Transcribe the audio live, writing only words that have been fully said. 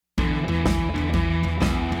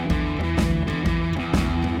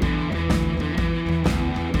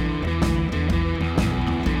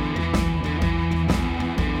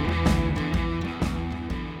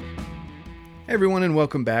Hey everyone, and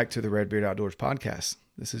welcome back to the Redbeard Outdoors podcast.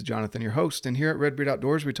 This is Jonathan, your host, and here at Redbeard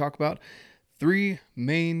Outdoors, we talk about three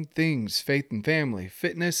main things: faith and family,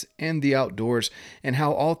 fitness, and the outdoors, and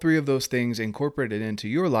how all three of those things incorporated into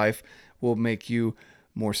your life will make you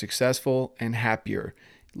more successful and happier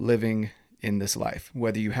living in this life.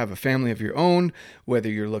 Whether you have a family of your own, whether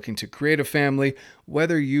you're looking to create a family,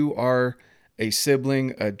 whether you are a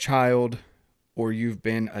sibling, a child, or you've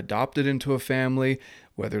been adopted into a family,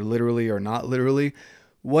 whether literally or not literally,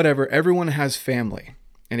 whatever, everyone has family.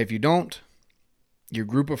 And if you don't, your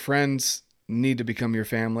group of friends need to become your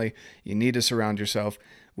family. You need to surround yourself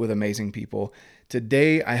with amazing people.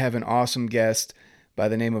 Today, I have an awesome guest by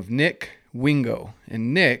the name of Nick Wingo.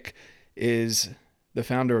 And Nick is the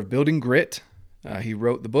founder of Building Grit. He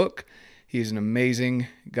wrote the book. He's an amazing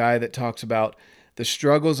guy that talks about the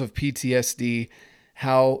struggles of PTSD,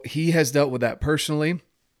 how he has dealt with that personally,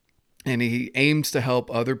 and he aims to help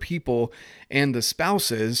other people and the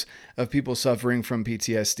spouses of people suffering from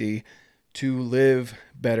PTSD to live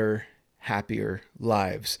better, happier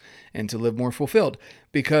lives and to live more fulfilled,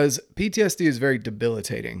 because PTSD is very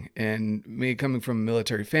debilitating. And me coming from a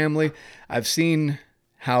military family, I've seen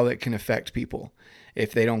how it can affect people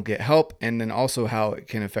if they don't get help, and then also how it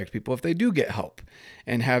can affect people if they do get help.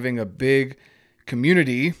 And having a big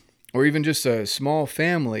community or even just a small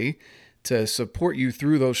family to support you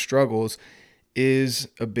through those struggles is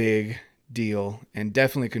a big deal and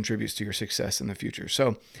definitely contributes to your success in the future.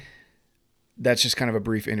 So that's just kind of a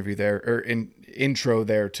brief interview there, or intro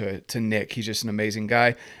there to Nick. He's just an amazing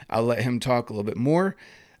guy. I'll let him talk a little bit more.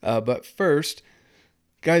 But first,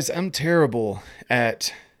 guys, I'm terrible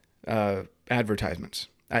at advertisements.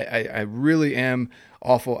 I really am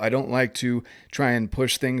awful. I don't like to try and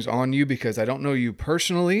push things on you because I don't know you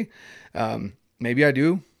personally. Maybe I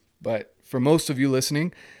do, but for most of you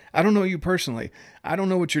listening, I don't know you personally. I don't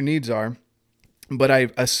know what your needs are, but I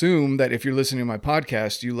assume that if you're listening to my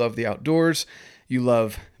podcast, you love the outdoors, you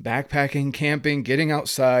love backpacking, camping, getting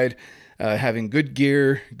outside, having good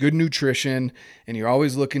gear, good nutrition, and you're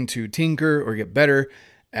always looking to tinker or get better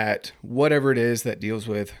at whatever it is that deals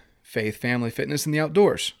with faith, family, fitness, and the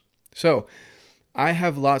outdoors. So I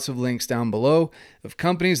have lots of links down below of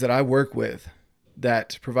companies that I work with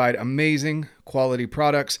that provide amazing quality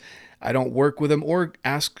products. I don't work with them or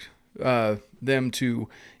ask them to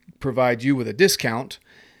provide you with a discount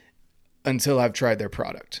until I've tried their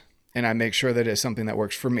product. And I make sure that it's something that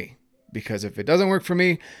works for me, because if it doesn't work for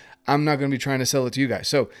me, I'm not going to be trying to sell it to you guys.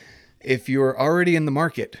 So if you're already in the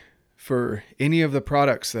market for any of the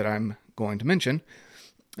products that I'm going to mention,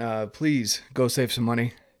 please go save some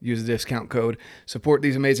money, use the discount code, support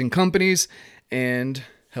these amazing companies, and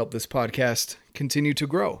help this podcast continue to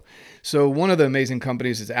grow. So one of the amazing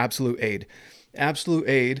companies is Absolute Aid. Absolute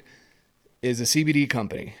Aid is a CBD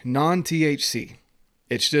company, non-THC.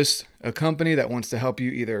 It's just a company that wants to help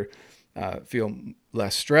you either feel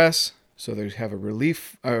less stress. So they have a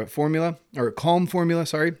relief formula, or a calm formula,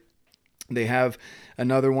 sorry. They have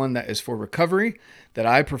another one that is for recovery that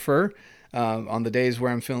I prefer. On the days where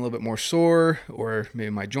I'm feeling a little bit more sore, or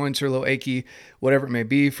maybe my joints are a little achy, whatever it may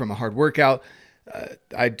be from a hard workout,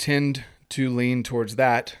 I tend to lean towards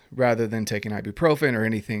that rather than taking ibuprofen or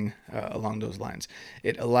anything along those lines.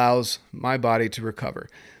 It allows my body to recover.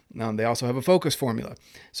 They also have a focus formula,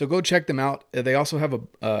 so go check them out. They also have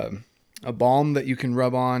a balm that you can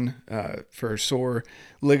rub on for sore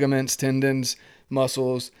ligaments, tendons,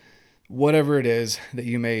 muscles, whatever it is that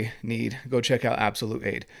you may need. Go check out Absolute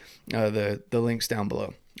Aid. The link's down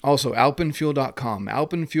below. Also, alpenfuel.com.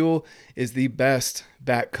 Alpenfuel is the best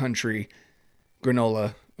backcountry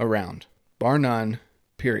granola around, bar none,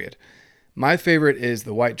 period. My favorite is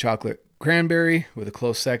the white chocolate cranberry, with a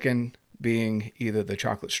close second being either the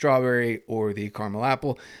chocolate strawberry or the caramel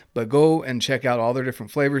apple. But go and check out all their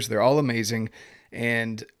different flavors. They're all amazing.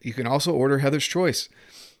 And you can also order Heather's Choice.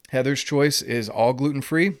 Heather's Choice is all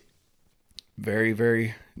gluten-free. Very,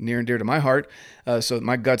 very near and dear to my heart, so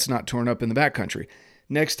my gut's not torn up in the backcountry.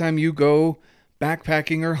 Next time you go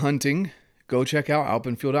backpacking or hunting, go check out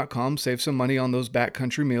alpenfuel.com. Save some money on those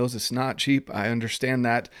backcountry meals. It's not cheap. I understand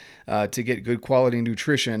that, to get good quality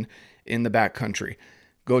nutrition in the backcountry.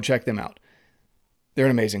 Go check them out. They're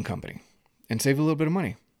an amazing company, and save a little bit of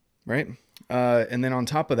money, right? And then on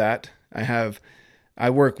top of that, I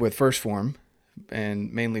work with First Form,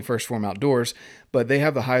 and mainly First Form Outdoors, but they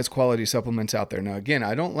have the highest quality supplements out there. Now, again,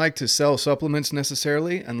 I don't like to sell supplements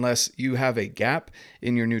necessarily unless you have a gap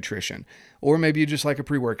in your nutrition, or maybe you just like a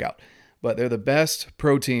pre-workout, but they're the best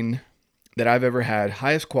protein that I've ever had,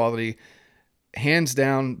 highest quality, hands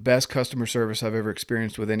down, best customer service I've ever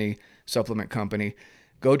experienced with any supplement company.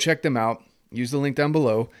 Go check them out. Use the link down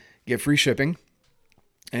below. get free shipping.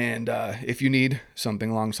 And if you need something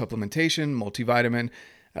along supplementation, multivitamin,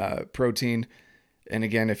 protein, and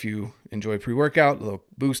again, if you enjoy pre-workout, a little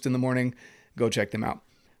boost in the morning, go check them out.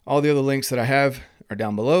 All the other links that I have are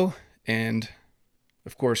down below. And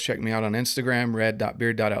of course, check me out on Instagram,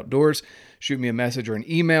 red.beard.outdoors. Shoot me a message or an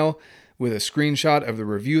email with a screenshot of the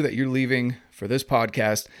review that you're leaving for this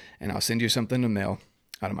podcast, and I'll send you something to mail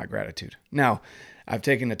out of my gratitude. Now, I've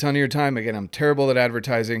taken a ton of your time. Again, I'm terrible at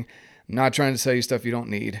advertising. I'm not trying to sell you stuff you don't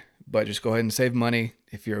need, but just go ahead and save money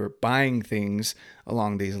if you're buying things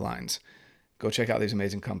along these lines. Go check out these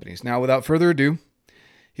amazing companies. Now, without further ado,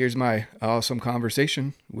 here's my awesome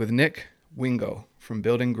conversation with Nick Wingo from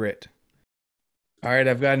Building Grit. All right,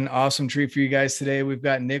 I've got an awesome treat for you guys today. We've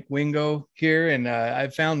got Nick Wingo here, and I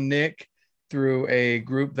found Nick through a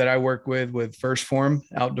group that I work with First Form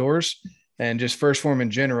Outdoors and just First Form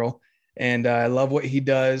in general. And I love what he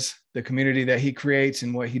does, the community that he creates,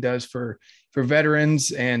 and what he does for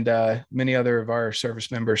veterans and many other of our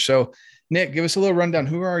service members. So, Nick, give us a little rundown.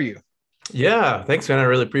 Who are you? Yeah, thanks, man. I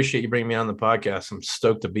really appreciate you bringing me on the podcast. I'm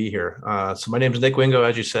stoked to be here. So my name is Nick Wingo.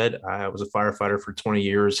 As you said, I was a firefighter for 20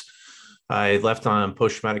 years. I left on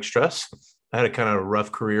post-traumatic stress. I had a kind of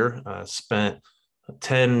rough career. Spent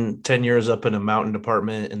 10 years up in a mountain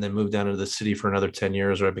department and then moved down to the city for another 10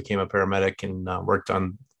 years where I became a paramedic and worked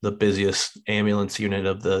on the busiest ambulance unit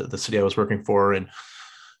of the city I was working for, and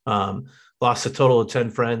lost a total of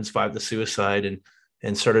 10 friends, 5 to suicide,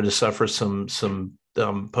 and started to suffer some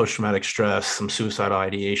post-traumatic stress, some suicidal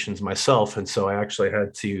ideations myself. And so I actually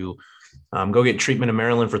had to go get treatment in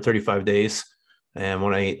Maryland for 35 days. And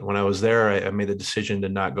when I was there, I made the decision to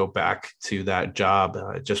not go back to that job.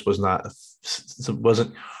 It just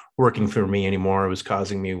wasn't working for me anymore. It was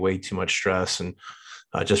causing me way too much stress, and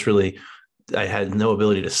I had no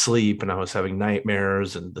ability to sleep, and I was having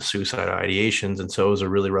nightmares and the suicidal ideations. And so it was a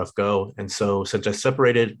really rough go. And so since I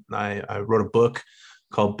separated, I wrote a book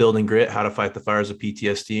called Building Grit: How to Fight the Fires of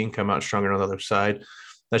PTSD and Come Out Stronger on the Other Side.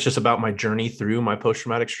 That's just about my journey through my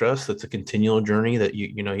post-traumatic stress. That's a continual journey that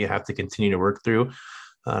you have to continue to work through.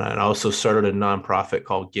 And I also started a nonprofit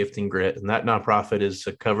called Gifting Grit, and that nonprofit is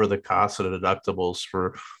to cover the costs of the deductibles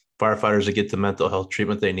for firefighters to get the mental health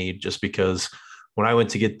treatment they need. Just because when I went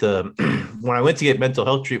to get mental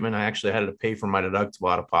health treatment, I actually had to pay for my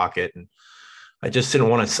deductible out of pocket, and I just didn't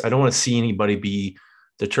want to. I don't want to see anybody be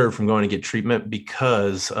deterred from going to get treatment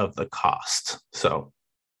because of the cost. So.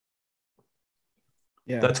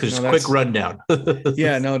 Yeah, that's just quick rundown.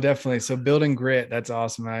 Yeah, no, definitely. So Building Grit, that's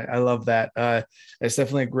awesome. I love that. That's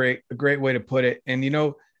definitely a great way to put it. And,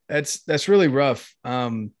 that's really rough.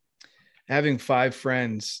 Having 5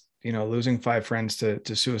 friends, losing 5 friends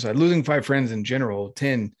to suicide, losing 5 friends in general,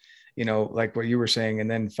 10, like what you were saying,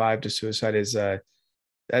 and then 5 to suicide is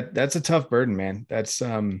that's a tough burden, man. That's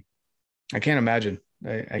I can't imagine.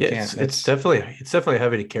 I can't. It's definitely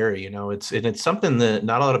heavy to carry. It's something that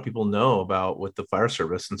not a lot of people know about with the fire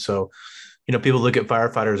service. And so, people look at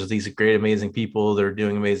firefighters as these great, amazing people. They're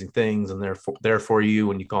doing amazing things, and they're there for you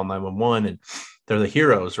when you call 911, and they're the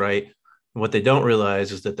heroes, right? And what they don't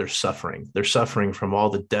realize is that they're suffering. They're suffering from all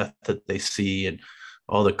the death that they see and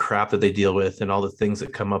all the crap that they deal with and all the things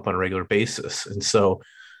that come up on a regular basis. And so,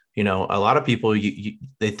 a lot of people,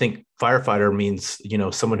 they think firefighter means,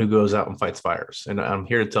 someone who goes out and fights fires. And I'm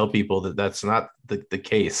here to tell people that that's not the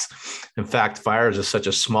case. In fact, fires is such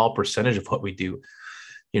a small percentage of what we do.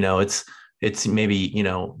 It's maybe,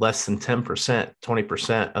 less than 10%,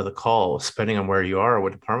 20% of the calls, depending on where you are or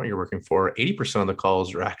what department you're working for. 80% of the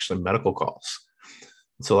calls are actually medical calls.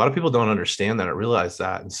 So a lot of people don't understand that or realize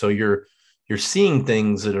that. And so you're seeing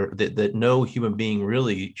things that no human being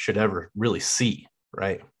really should ever really see,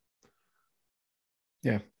 right?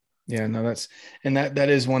 Yeah. Yeah, no, that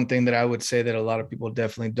is one thing that I would say that a lot of people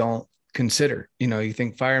definitely don't consider. You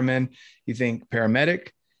think firemen, you think paramedic,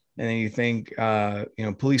 and then you think,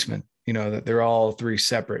 policemen, that they're all 3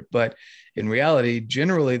 separate. But in reality,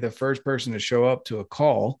 generally the first person to show up to a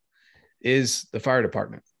call is the fire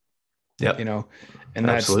department. Yeah. And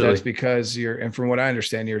that's because and from what I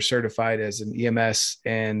understand, you're certified as an EMS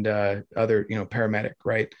and other, paramedic,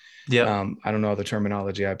 right? Yeah. I don't know the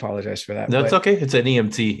terminology. I apologize for that. No, it's okay. It's an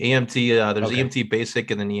EMT. There's okay. EMT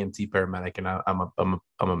basic and then EMT paramedic, and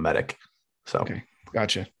I'm a medic. So okay,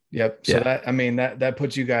 gotcha. Yep. So that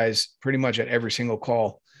puts you guys pretty much at every single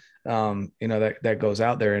call, that goes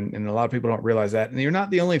out there, and a lot of people don't realize that. And you're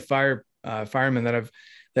not the only fireman that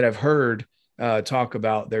I've heard talk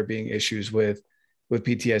about there being issues with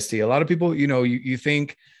PTSD. A lot of people, you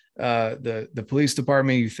think the police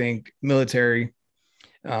department, you think military.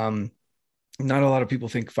 Not a lot of people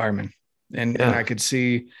think firemen, And I Yeah. could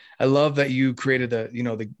see, I love that you created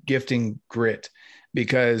the gifting grit,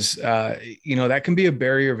 because that can be a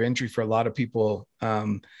barrier of entry for a lot of people,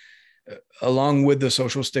 along with the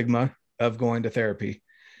social stigma of going to therapy,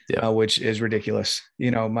 Yeah. which is ridiculous.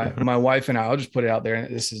 My Mhm. my wife and I'll just put it out there,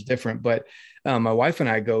 and this is different, but my wife and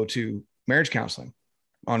I go to marriage counseling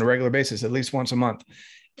on a regular basis, at least once a month.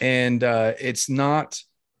 And it's not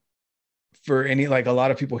for any, like, a lot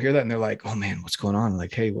of people hear that and they're like, oh man, what's going on?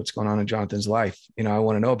 Like, hey, what's going on in Jonathan's life? I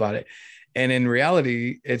want to know about it. And in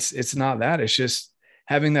reality, it's not that. It's just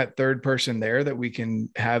having that third person there, that we can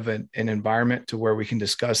have an environment to where we can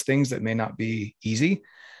discuss things that may not be easy.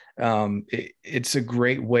 It's a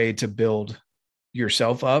great way to build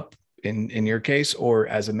yourself up in your case, or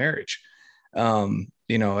as a marriage. And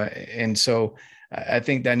so I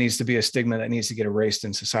think that needs to be a stigma that needs to get erased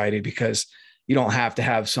in society, because you don't have to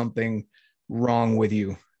have something wrong with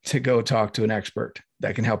you to go talk to an expert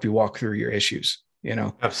that can help you walk through your issues.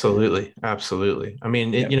 Absolutely. Absolutely. I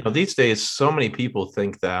mean, Yeah. these days, so many people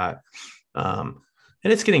think that, um,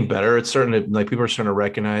 and it's getting better. It's starting to, like, people are starting to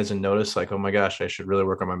recognize and notice, like, oh my gosh, I should really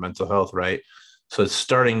work on my mental health. Right. So it's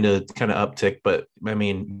starting to kind of uptick. But I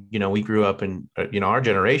mean, we grew up in, our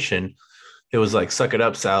generation, it was like, suck it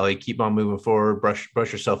up, Sally, keep on moving forward, brush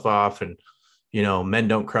yourself off. And, men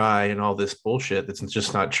don't cry and all this bullshit. That's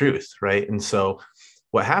just not truth. Right. And so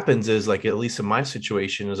what happens is, like, at least in my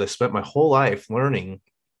situation, is I spent my whole life learning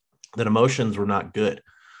that emotions were not good,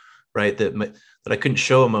 right? That I couldn't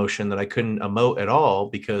show emotion, that I couldn't emote at all,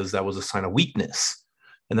 because that was a sign of weakness.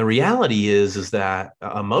 And the reality is that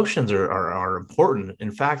emotions are important.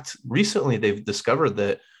 In fact, recently they've discovered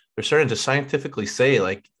that they're starting to scientifically say,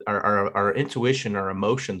 like, our intuition, our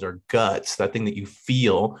emotions, our guts, that thing that you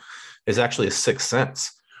feel, is actually a sixth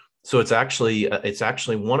sense. So it's actually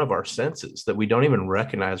one of our senses that we don't even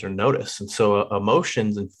recognize or notice. And so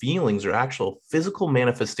emotions and feelings are actual physical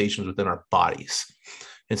manifestations within our bodies.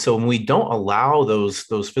 And so when we don't allow those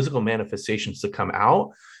physical manifestations to come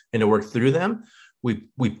out and to work through them,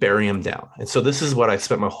 we bury them down. And so this is what I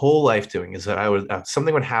spent my whole life doing, is that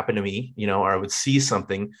something would happen to me, or I would see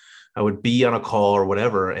something, I would be on a call or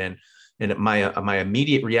whatever, and my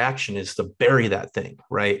immediate reaction is to bury that thing,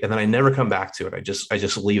 right? And then I never come back to it. I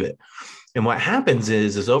just leave it. And what happens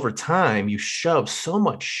is over time you shove so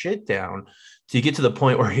much shit down till you get to the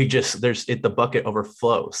point where the bucket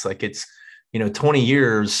overflows. Like, it's 20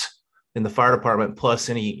 years in the fire department, plus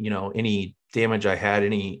any damage I had,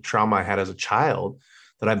 any trauma I had as a child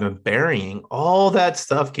that I've been burying, all that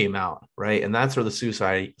stuff came out, right? And that's where the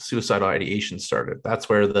suicidal ideation started. That's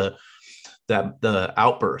where the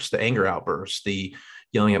outburst, the anger outburst, the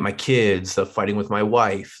yelling at my kids, the fighting with my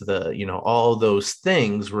wife, all those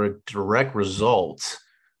things were a direct result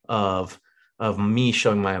of me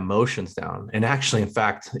showing my emotions down. And actually, in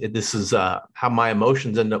fact, this is how my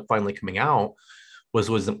emotions ended up finally coming out, was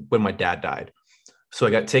when my dad died. So I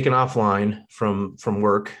got taken offline from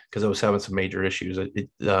work because I was having some major issues.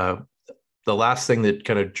 The last thing that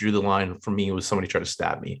kind of drew the line for me was somebody tried to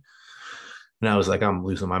stab me. And I was like, I'm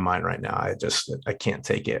losing my mind right now. I can't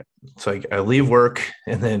take it. So I leave work,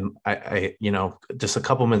 and then just a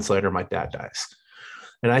couple minutes later, my dad dies.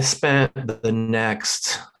 And I spent the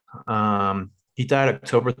next, he died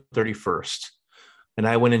October 31st. And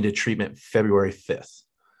I went into treatment February 5th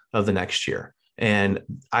of the next year. And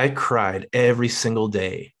I cried every single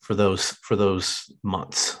day for those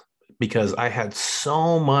months, because I had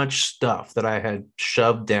so much stuff that I had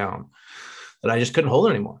shoved down that I just couldn't hold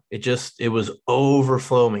it anymore. It was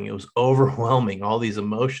overflowing. It was overwhelming, all these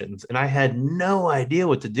emotions. And I had no idea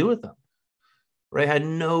what to do with them. Right. I had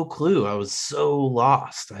no clue. I was so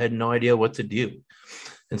lost. I had no idea what to do.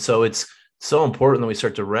 And so it's so important that we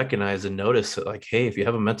start to recognize and notice that, like, hey, if you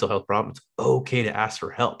have a mental health problem, it's okay to ask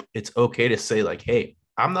for help. It's okay to say, like, hey,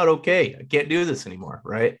 I'm not okay. I can't do this anymore.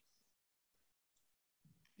 Right.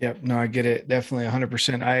 Yep. No, I get it. Definitely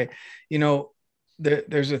 100%. You know,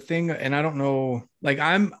 there's a thing, and I don't know, like,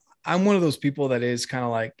 I'm one of those people that is kind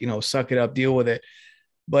of like, suck it up, deal with it.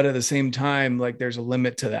 But at the same time, like, there's a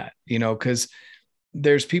limit to that, because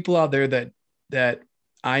there's people out there that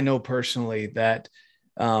I know personally that,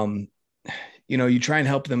 um, you try and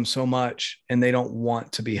help them so much and they don't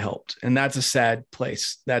want to be helped. And that's a sad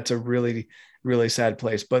place. That's a really, really sad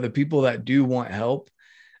place. But the people that do want help,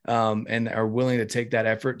 and are willing to take that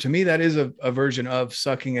effort, to me, that is a version of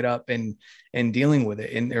sucking it up and dealing with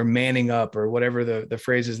it, and or manning up, or whatever the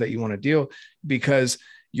phrases that you want to deal, because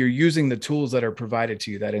you're using the tools that are provided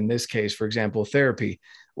to you, that in this case, for example, therapy,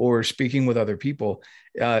 or speaking with other people.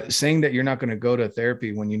 Saying that you're not going to go to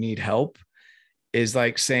therapy when you need help is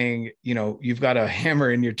like saying, you've got a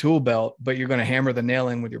hammer in your tool belt, but you're going to hammer the nail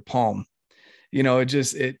in with your palm.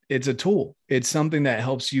 it's a tool. It's something that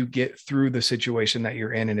helps you get through the situation that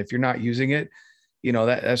you're in. And if you're not using it,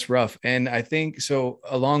 that's rough. And I think so,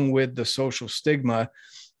 along with the social stigma,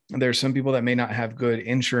 there's some people that may not have good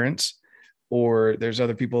insurance, or there's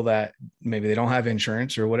other people that maybe they don't have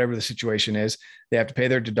insurance, or whatever the situation is, they have to pay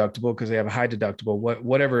their deductible because they have a high deductible,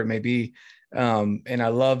 whatever it may be. And I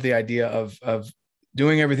love the idea of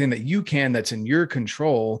doing everything that you can that's in your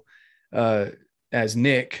control, as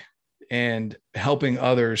Nick, and helping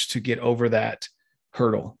others to get over that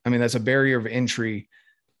hurdle. I mean, that's a barrier of entry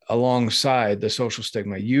alongside the social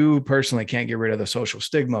stigma. You personally can't get rid of the social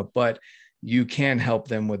stigma, but you can help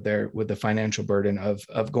them with the financial burden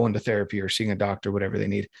of going to therapy or seeing a doctor, whatever they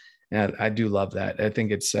need. And I do love that. I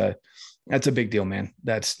think that's a big deal, man.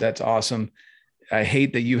 That's awesome. I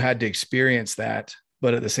hate that you had to experience that,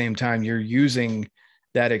 but at the same time, you're using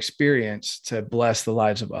that experience to bless the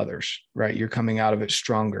lives of others, right? You're coming out of it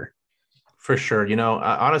stronger. For sure.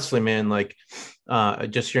 Honestly, man, like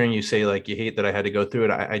just hearing you say like you hate that I had to go through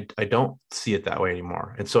it, I don't see it that way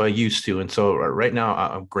anymore. And so I used to. And so right now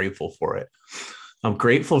I'm grateful for it. I'm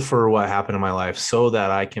grateful for what happened in my life so that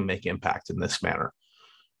I can make impact in this manner.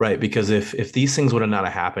 Right. Because if these things would have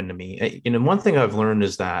not happened to me, one thing I've learned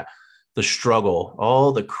is that the struggle,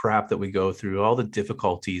 all the crap that we go through, all the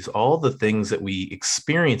difficulties, all the things that we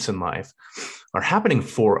experience in life are happening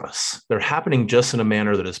for us. They're happening just in a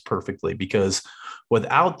manner that is perfectly, because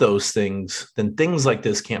without those things, then things like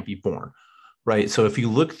this can't be born, right? So if you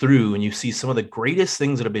look through and you see some of the greatest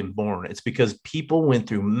things that have been born, it's because people went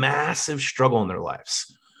through massive struggle in their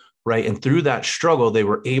lives, right? And through that struggle, they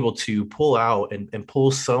were able to pull out and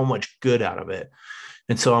pull so much good out of it.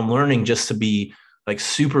 And so I'm learning just to be like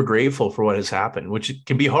super grateful for what has happened, which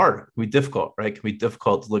can be hard, it can be difficult, right? It can be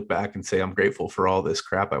difficult to look back and say, I'm grateful for all this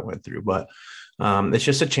crap I went through. But it's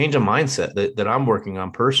just a change of mindset that I'm working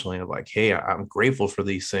on personally, of like, hey, I'm grateful for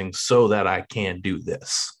these things so that I can do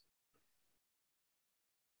this.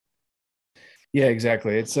 Yeah,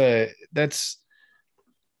 exactly. That's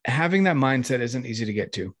having that mindset isn't easy to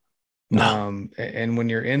get to. No, And when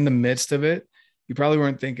you're in the midst of it, you probably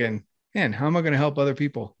weren't thinking, man, how am I going to help other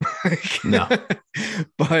people? no.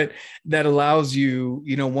 But that allows you,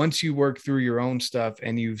 once you work through your own stuff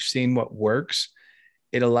and you've seen what works,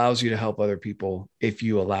 it allows you to help other people if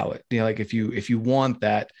you allow it. Like if you want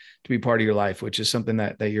that to be part of your life, which is something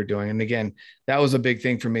that you're doing. And again, that was a big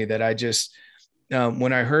thing for me, that I just,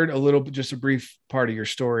 when I heard just a brief part of your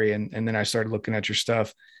story, and then I started looking at your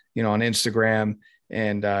stuff, on Instagram,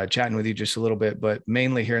 and chatting with you just a little bit, but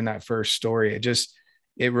mainly hearing that first story,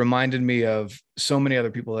 it reminded me of so many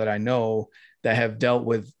other people that I know that have dealt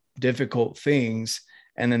with difficult things,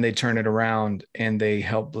 and then they turn it around and they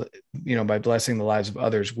help, by blessing the lives of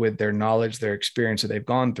others with their knowledge, their experience that they've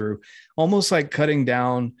gone through, almost like cutting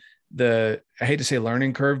down I hate to say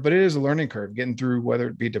learning curve, but it is a learning curve, getting through, whether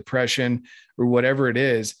it be depression or whatever it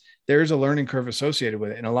is. There's a learning curve associated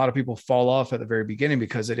with it. And a lot of people fall off at the very beginning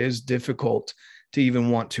because it is difficult to even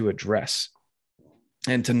want to address.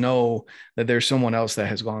 And to know that there's someone else that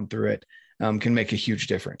has gone through it can make a huge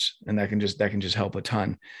difference. And that can just help a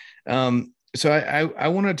ton. So I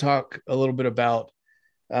want to talk a little bit about,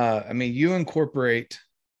 you incorporate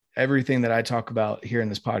everything that I talk about here in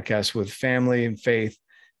this podcast with family and faith,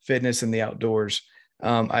 fitness, and the outdoors.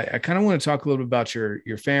 I kind of want to talk a little bit about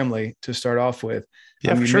your family to start off with.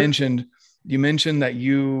 Yeah, You sure. mentioned that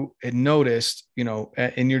you had noticed,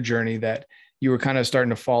 in your journey, that you were kind of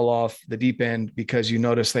starting to fall off the deep end because you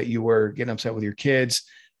noticed that you were getting upset with your kids,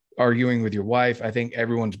 arguing with your wife. I think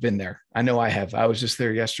everyone's been there. I know I have. I was just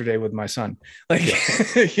there yesterday with my son. Like,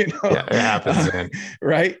 Yes. Yeah, it happens, man.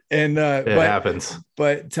 right. And, It happens.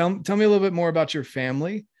 but tell me a little bit more about your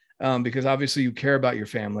family, because obviously you care about your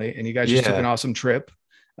family, and you guys just took an Yeah. awesome trip.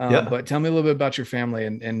 Yeah. But tell me a little bit about your family,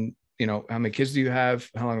 and how many kids do you have?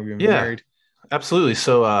 How long have you been Yeah. married? Absolutely.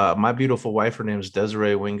 So my beautiful wife, her name is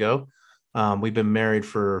Desiree Wingo. We've been married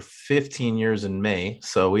for 15 years in May,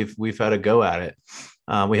 so we've had a go at it.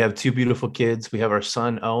 We have two beautiful kids. We have our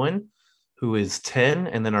son Owen, who is 10,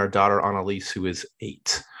 and then our daughter Annalise, who is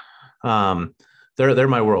 8. Um, they're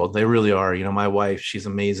my world. They really are. My wife, she's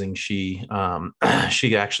amazing. She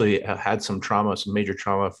she actually had some major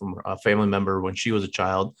trauma from a family member when she was a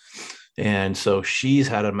child. And so she's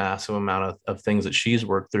had a massive amount of things that she's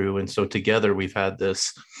worked through. And so together we've had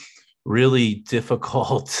this really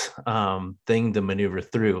difficult thing to maneuver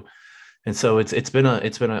through. And so it's been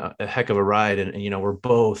a heck of a ride. And we're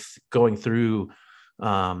both going through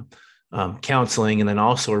um, counseling, and then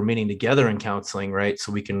also we're meeting together in counseling, right?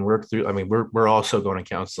 So we can work through. I mean, we're also going to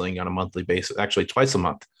counseling on a monthly basis, actually twice a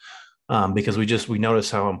month. because we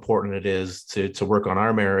notice how important it is to work on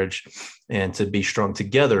our marriage and to be strong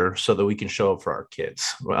together so that we can show up for our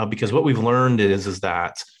kids. Because what we've learned is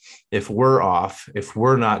that if we're off, if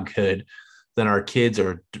we're not good, then our kids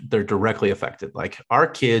they're directly affected. Like our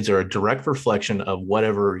kids are a direct reflection of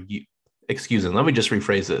whatever you, excuse me, let me just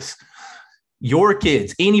rephrase this. Your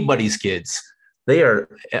kids, anybody's kids, they are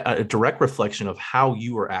a direct reflection of how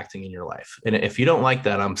you are acting in your life. And if you don't like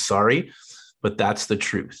that, I'm sorry, but that's the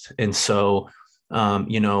truth. And so,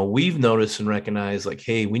 we've noticed and recognized like,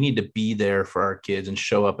 hey, we need to be there for our kids and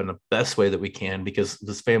show up in the best way that we can, because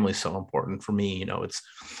this family is so important for me.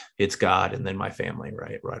 It's God and then my family,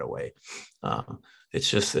 right away.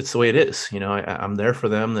 It's the way it is. I'm there for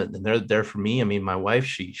them and they're there for me. I mean, my wife,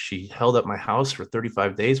 she held up my house for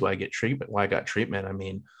 35 days while I got treatment. I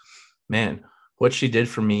mean, man, what she did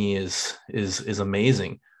for me is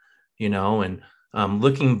amazing, and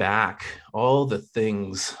looking back, all the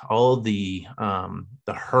things, all the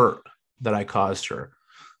hurt that I caused her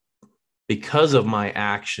because of my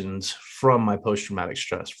actions from my post-traumatic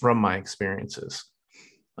stress, from my experiences.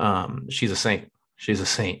 She's a saint. She's a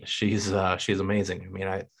saint. She's amazing. I mean,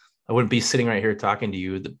 I wouldn't be sitting right here talking to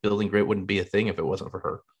you. The Building Grit wouldn't be a thing if it wasn't for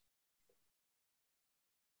her.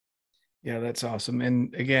 Yeah, that's awesome.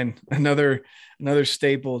 And again, another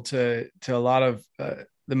staple to a lot of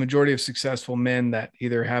the majority of successful men that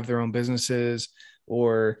either have their own businesses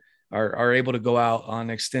or are able to go out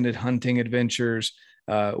on extended hunting adventures,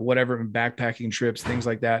 whatever, backpacking trips, things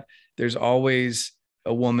like that. There's always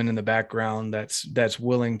a woman in the background that's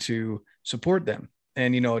willing to support them.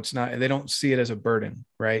 And it's not, they don't see it as a burden,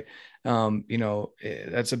 right?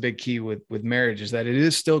 That's a big key with marriage, is that it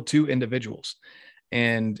is still two individuals.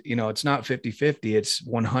 And it's not 50-50, it's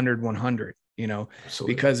 100-100,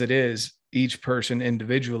 Absolutely. because it is, each person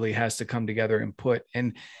individually has to come together and put,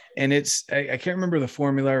 and it's, I can't remember the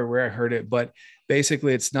formula or where I heard it, but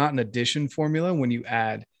basically it's not an addition formula when you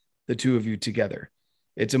add the two of you together.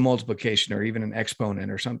 It's a multiplication or even an exponent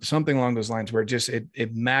or something along those lines, where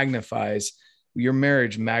it magnifies, your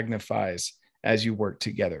marriage magnifies as you work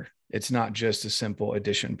together. It's not just a simple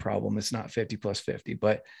addition problem. It's not 50 plus 50,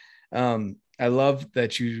 but I love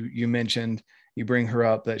that you mentioned, you bring her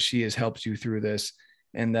up, that she has helped you through this,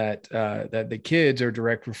 and that the kids are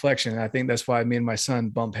direct reflection. And I think that's why me and my son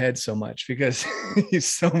bump heads so much, because he's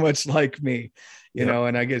so much like me,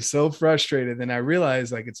 and I get so frustrated. And I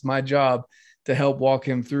realize like it's my job to help walk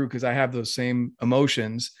him through, because I have those same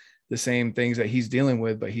emotions, the same things that he's dealing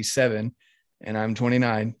with, but he's 7 and I'm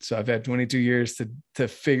 29. So I've had 22 years to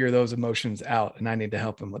figure those emotions out, and I need to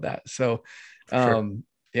help him with that. So, Sure.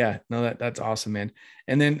 yeah, no, that's awesome, man.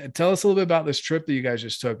 And then tell us a little bit about this trip that you guys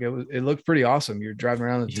just took. It looked pretty awesome. You're driving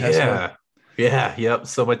around in Tesla. Yeah. Yeah. Yep.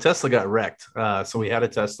 So my Tesla got wrecked. So we had a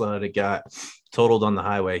Tesla and it got totaled on the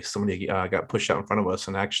highway. Somebody got pushed out in front of us,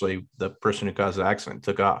 and actually the person who caused the accident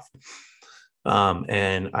took off.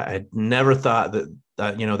 And I never thought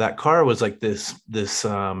that car was like this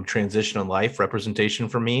transition in life representation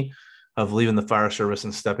for me of leaving the fire service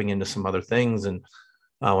and stepping into some other things. And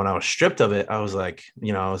when I was stripped of it, I was like,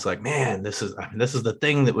 man, this is the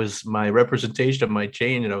thing that was my representation of my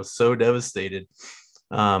change. And I was so devastated.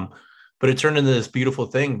 But it turned into this beautiful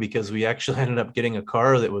thing, because we actually ended up getting a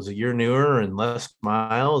car that was a year newer and less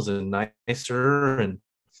miles and nicer and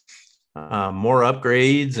more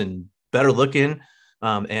upgrades and better looking.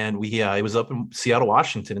 And it was up in Seattle,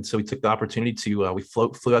 Washington. And so we took the opportunity to, we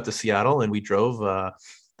flew out to Seattle, and we drove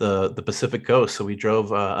the Pacific coast. So we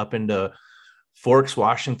drove up into Forks,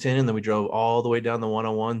 Washington, and then we drove all the way down the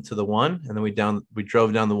 101 to the 1, and then we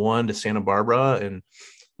drove down the 1 to Santa Barbara, and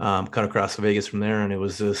cut across to Vegas from there. And it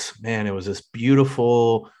was this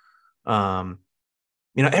beautiful,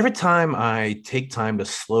 every time I take time to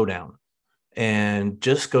slow down and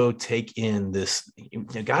just go take in this,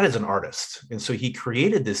 God is an artist, and so he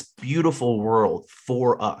created this beautiful world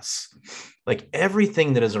for us. Like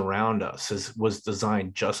everything that is around us was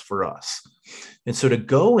designed just for us. And so to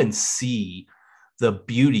go and see the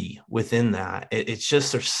beauty within that, it's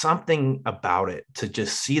just, there's something about it to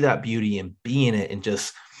just see that beauty and be in it, and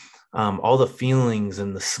just all the feelings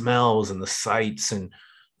and the smells and the sights. And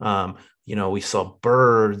we saw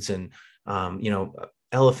birds and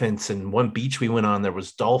elephants, and one beach we went on, there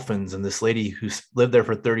was dolphins, and this lady who lived there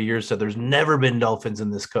for 30 years said there's never been dolphins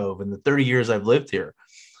in this cove in the 30 years I've lived here.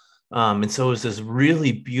 And so it was this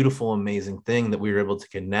really beautiful, amazing thing that we were able to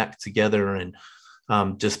connect together and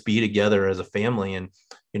just be together as a family. And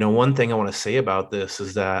one thing I want to say about this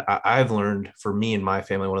is that I've learned, for me and my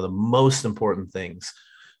family, one of the most important things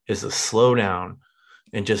is to slow down,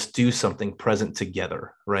 and just do something present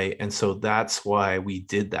together, right? And so that's why we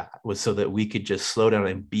did that, was so that we could just slow down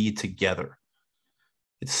and be together.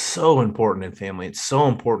 It's so important in family. It's so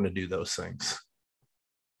important to do those things.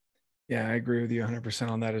 Yeah, I agree with you 100%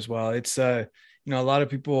 on that as well. It's a lot of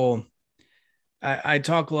people, I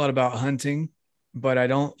talk a lot about hunting, but I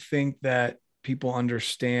don't think that people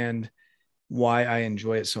understand why I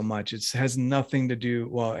enjoy it so much. It has nothing to do.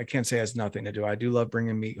 Well, I can't say it has nothing to do. I do love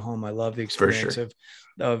bringing meat home. I love the For experience sure.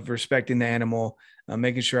 of respecting the animal,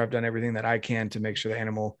 making sure I've done everything that I can to make sure the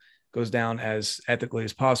animal goes down as ethically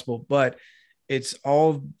as possible. But it's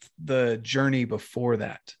all the journey before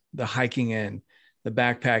that, the hiking in, the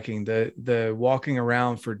backpacking, the walking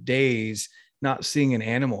around for days, not seeing an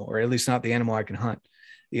animal, or at least not the animal I can hunt,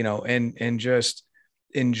 and just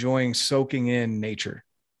enjoying soaking in nature,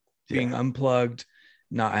 being Yeah. unplugged,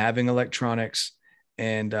 not having electronics,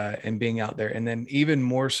 and being out there. And then even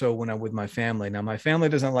more so when I'm with my family. Now my family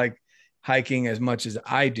doesn't like hiking as much as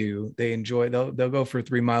I do. They enjoy, they'll go for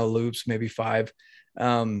 3 mile loops, maybe five.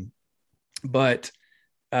 Um, but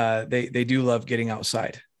they do love getting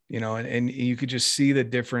outside, and you could just see the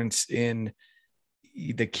difference in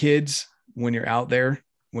the kids when you're out there,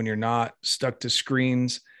 when you're not stuck to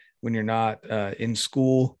screens, when you're not in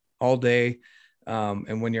school all day,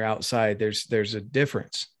 and when you're outside. There's a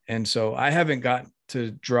difference. And so I haven't got to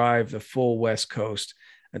drive the full West Coast.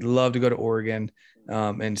 I'd love to go to Oregon,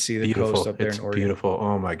 and see the coast Beautiful. up there It's in Oregon. beautiful.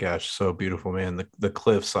 Oh my gosh, so beautiful, man. The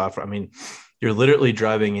cliffs off. I mean, you're literally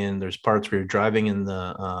driving in. There's parts where you're driving in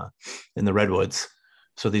the redwoods.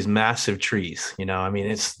 So these massive trees, I mean,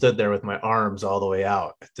 it stood there with my arms all the way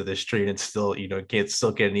out to this tree, and it's still, it can't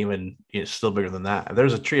still getting even, still bigger than that.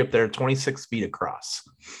 There's a tree up there 26 feet across,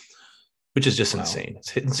 which is just Wow. insane.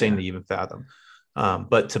 It's insane Yeah. to even fathom.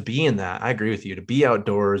 But to be in that, I agree with you. To be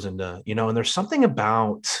outdoors and and there's something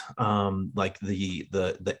about like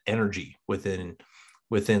the energy within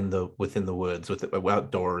the woods, with the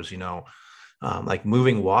outdoors. Like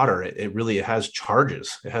moving water, it has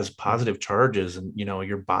charges. It has Mhm. positive charges, and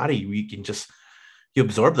your body, you can just you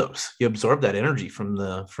absorb those. You absorb that energy from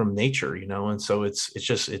nature. And so it's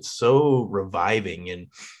so reviving. And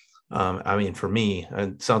I mean, for me,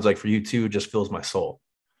 and it sounds like for you too, it just fills my soul.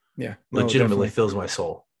 Yeah. No, Legitimately definitely. fills my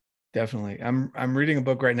soul. Definitely. I'm reading a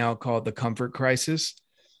book right now called The Comfort Crisis.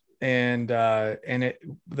 And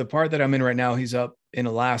the part that I'm in right now, he's up in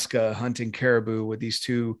Alaska hunting caribou with these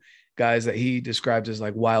two guys that he describes as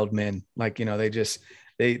like wild men. Like,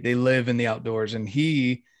 they live in the outdoors, and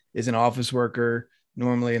he is an office worker,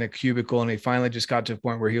 normally in a cubicle. And he finally just got to a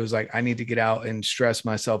point where he was like, I need to get out and stress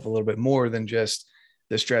myself a little bit more than just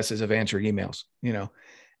the stresses of answering emails.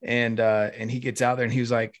 And he gets out there and he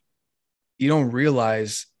was like, you don't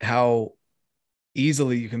realize how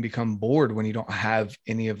easily you can become bored when you don't have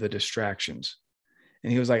any of the distractions.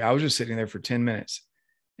 And he was like, I was just sitting there for 10 minutes,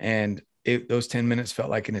 and those 10 minutes felt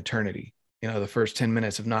like an eternity. The first 10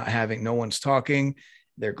 minutes of not having, no one's talking,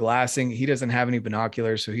 they're glassing. He doesn't have any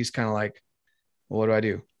binoculars. So he's kind of like, well, what do I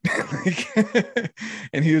do?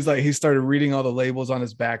 And he was like, he started reading all the labels on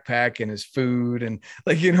his backpack and his food, and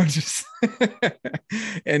just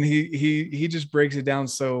and he just breaks it down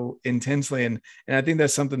so intensely. And I think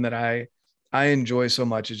that's something that I enjoy so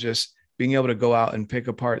much, is just being able to go out and pick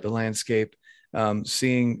apart the landscape,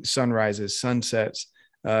 seeing sunrises, sunsets,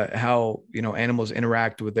 how animals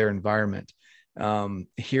interact with their environment,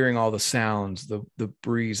 hearing all the sounds, the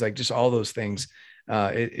breeze, like just all those things.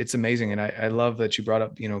 It's amazing. And I love that you brought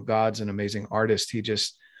up, God's an amazing artist.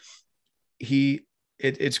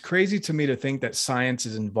 It's crazy to me to think that science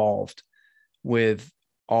is involved with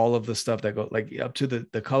all of the stuff that go, like, up to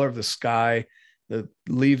the color of the sky, the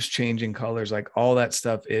leaves changing colors, like all that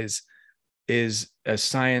stuff is a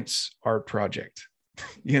science art project.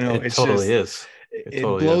 It It's totally just, is. It it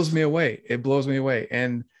totally blows is. me away. It blows me away.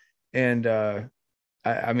 And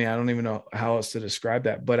I mean, I don't even know how else to describe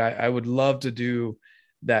that, but I would love to do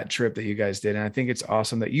that trip that you guys did. And I think it's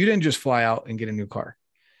awesome that you didn't just fly out and get a new car.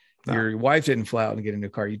 No. Your wife didn't fly out and get a new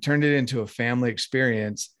car. You turned it into a family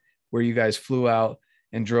experience where you guys flew out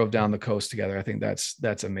and drove down the coast together. I think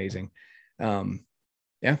that's amazing. Um,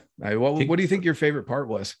 yeah. What do you think your favorite part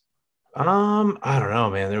was? I don't know,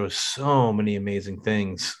 man. There was so many amazing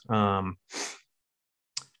things.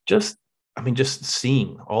 Just, I mean, just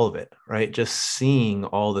seeing all of it, right? Just seeing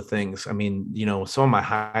all the things. I mean, some of my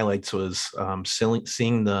highlights was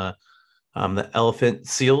seeing the elephant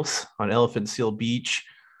seals on Elephant Seal Beach,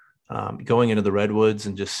 going into the redwoods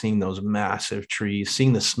and just seeing those massive trees,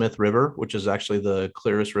 seeing the Smith River, which is actually the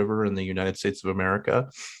clearest river in the United States of America.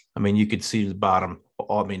 I mean, you could see the bottom.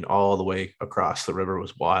 I mean, all the way across the river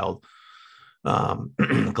was wild.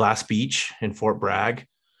 Glass Beach in Fort Bragg.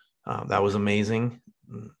 That was amazing.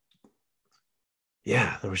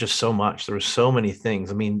 Yeah, there was just so much. There was so many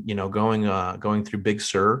things. I mean, going through Big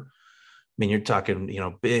Sur. I mean, you're talking,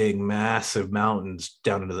 big, massive mountains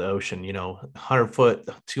down into the ocean, 100-foot,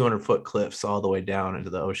 200-foot cliffs all the way down into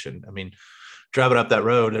the ocean. I mean, driving up that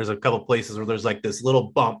road, there's a couple places where there's like this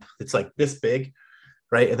little bump. It's like this big,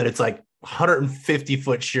 right? And then it's like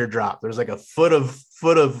 150-foot sheer drop. There's like a foot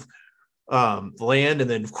of land and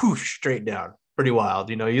then whoosh, straight down. Pretty wild.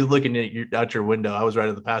 You're looking out your window. I was right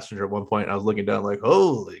in the passenger at one point and I was looking down like,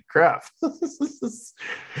 holy crap.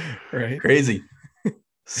 Right. Crazy.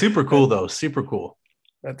 Super cool though. Super cool.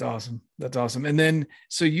 That's awesome. That's awesome. And then,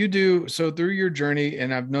 so through your journey,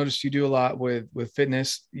 and I've noticed you do a lot with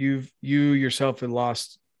fitness, you yourself have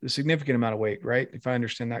lost a significant amount of weight, right? If I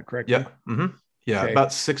understand that correctly. Yeah. Mm-hmm. Yeah. Okay.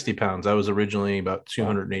 About 60 pounds. I was originally about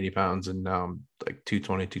Wow. 280 pounds and now I'm like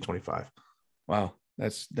 220, 225. Wow.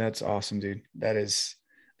 That's awesome, dude. That is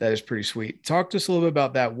pretty sweet. Talk to us a little bit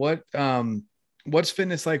about that. What's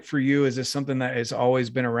fitness like for you? Is this something that has always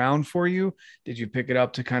been around for you? Did you pick it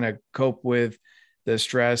up to kind of cope with the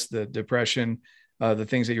stress, the depression, the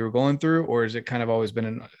things that you were going through, or is it kind of always been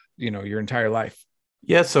in, your entire life?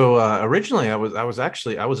 Yeah, so originally I was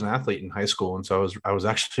an athlete in high school, and so I was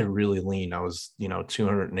actually really lean. I was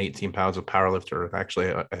 218 pounds of power lifter.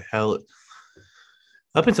 Actually, I held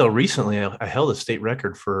up until recently. I held a state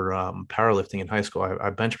record for powerlifting in high school. I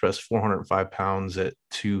bench pressed 405 pounds at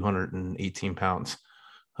 218 pounds,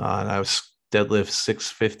 and I was deadlift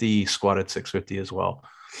 650, squatted 650 as well.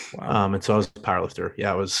 Wow. And so I was a power lifter.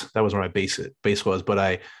 Yeah, that was where my base was. But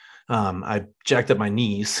I jacked up my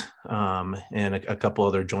knees and a couple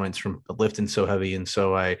other joints from lifting so heavy, and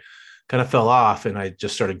so I kind of fell off, and I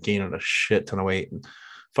just started gaining a shit ton of weight.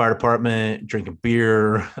 Fire department, drinking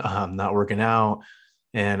beer, not working out,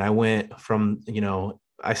 and I went from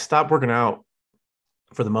I stopped working out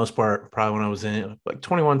for the most part probably when I was in like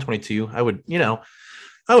 21, 22. I would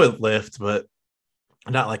lift, but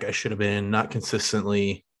not like I should have been, not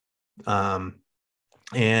consistently. Um,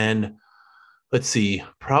 and let's see,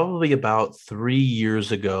 probably about 3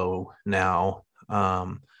 years ago now,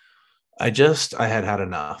 I had had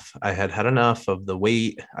enough. I had had enough of the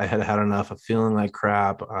weight. I had had enough of feeling like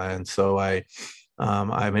crap, and so I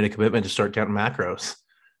made a commitment to start counting macros.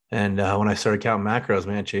 And when I started counting macros,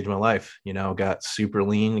 man, it changed my life. Got super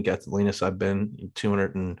lean, got the leanest I've been,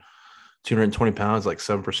 220 pounds, like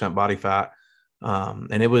 7% body fat.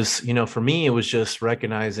 And it was, for me, it was just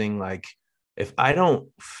recognizing like, if I don't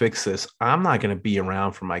fix this, I'm not going to be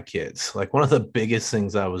around for my kids. Like one of the biggest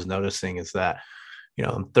things I was noticing is that,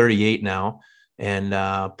 I'm 38 now,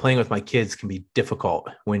 and playing with my kids can be difficult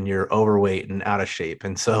when you're overweight and out of shape.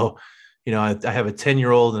 And so, I have a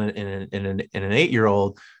 10-year-old and an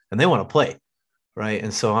 8-year-old, and they want to play. Right.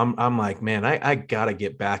 And so I'm like, man, I gotta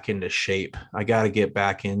get back into shape. I gotta get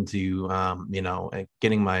back into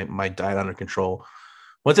getting my diet under control.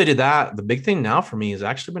 Once I did that, the big thing now for me has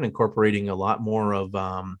actually been incorporating a lot more of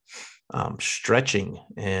stretching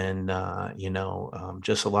and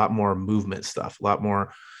just a lot more movement stuff, a lot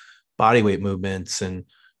more body weight movements, and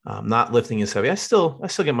not lifting as heavy. I still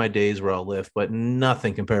get my days where I'll lift, but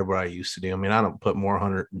nothing compared to what I used to do. I mean, I don't put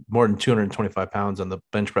more than 225 pounds on the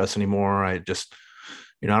bench press anymore. I just,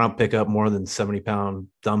 I don't pick up more than 70-pound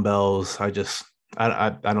dumbbells. I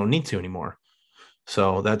don't need to anymore.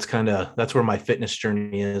 So that's where my fitness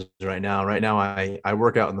journey is right now. Right now, I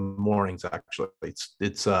work out in the mornings. Actually,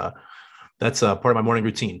 that's part of my morning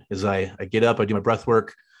routine. Is I get up, I do my breath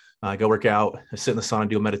work, I go work out, I sit in the sauna,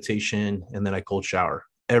 do a meditation, and then I cold shower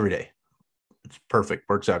every day. It's perfect.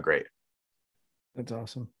 Works out great. That's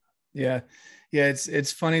awesome. Yeah. Yeah.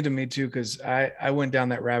 It's funny to me too, because I went down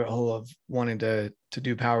that rabbit hole of wanting to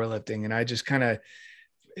do powerlifting. And I just kind of,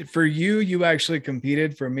 for you actually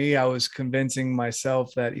competed. For me, I was convincing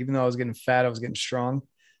myself that even though I was getting fat, I was getting strong.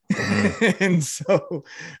 Mm-hmm. And so,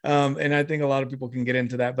 and I think a lot of people can get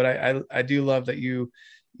into that, but I do love that you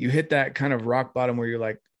hit that kind of rock bottom where you're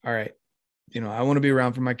like, all right, I want to be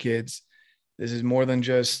around for my kids. This is more than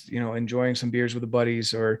just, enjoying some beers with the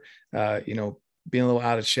buddies or, being a little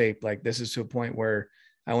out of shape. Like this is to a point where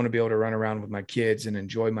I want to be able to run around with my kids and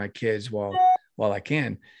enjoy my kids while I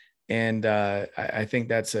can. And I think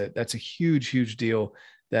that's a huge deal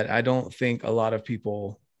that I don't think a lot of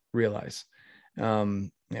people realize.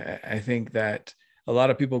 I think that a lot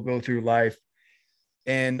of people go through life,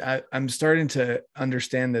 and I'm starting to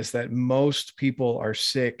understand this, that most people are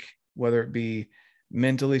sick, whether it be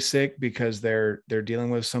mentally sick because they're dealing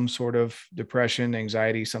with some sort of depression,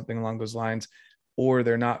 anxiety, something along those lines, or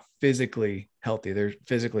they're not physically healthy, they're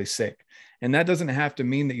physically sick. And that doesn't have to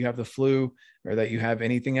mean that you have the flu or that you have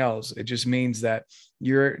anything else. It just means that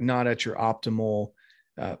you're not at your optimal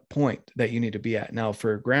point that you need to be at. Now,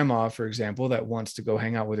 for grandma, for example, that wants to go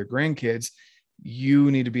hang out with her grandkids,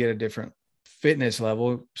 you need to be at a different fitness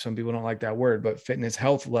level. Some people don't like that word, but fitness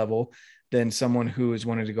health level than someone who is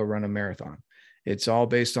wanting to go run a marathon. It's all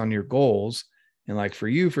based on your goals. And like for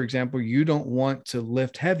you, for example, you don't want to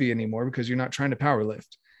lift heavy anymore because you're not trying to power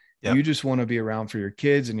lift. Yep. You just want to be around for your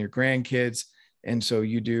kids and your grandkids. And so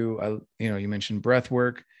you do, you mentioned breath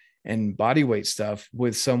work and body weight stuff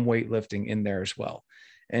with some weightlifting in there as well.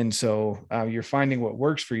 And so you're finding what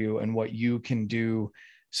works for you and what you can do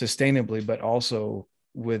sustainably, but also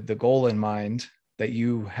with the goal in mind that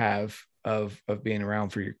you have of being around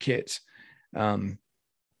for your kids. I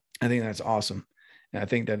think that's awesome. And I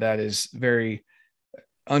think that is very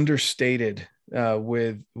understated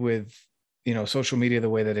with social media the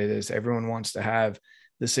way that it is. Everyone wants to have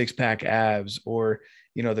the 6-pack abs or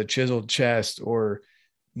the chiseled chest or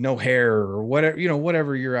no hair or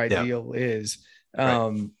whatever your ideal is.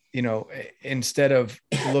 Right. Instead of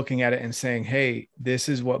looking at it and saying, hey, this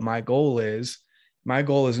is what my goal is. My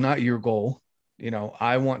goal is not your goal.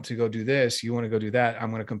 I want to go do this. You want to go do that.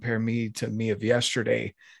 I'm going to compare me to me of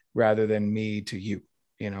yesterday rather than me to you,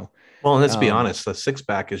 Well, and let's be honest, the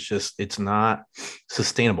 6-pack is it's not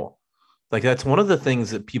sustainable. Like that's one of the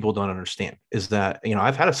things that people don't understand is that,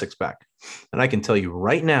 I've had a 6-pack and I can tell you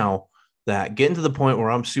right now that getting to the point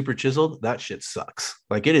where I'm super chiseled, that shit sucks.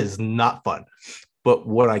 Like it is not fun. But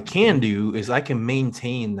what I can do is I can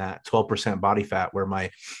maintain that 12% body fat where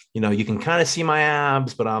you can kind of see my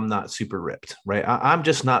abs, but I'm not super ripped, right? I'm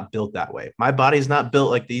just not built that way. My body's not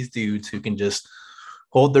built like these dudes who can just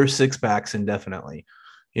hold their 6-packs indefinitely.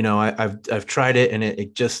 I've tried it and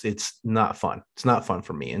it's not fun. It's not fun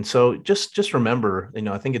for me. And so just remember,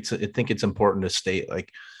 I think it's important to state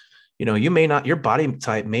like, your body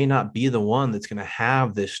type may not be the one that's going to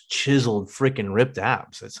have this chiseled freaking ripped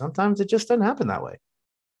abs. And sometimes it just doesn't happen that way.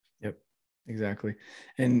 Yep, exactly.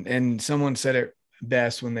 And someone said it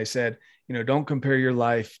best when they said, don't compare your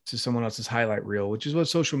life to someone else's highlight reel, which is what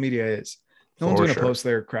social media is. No one's going to post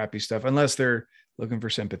their crappy stuff unless they're looking for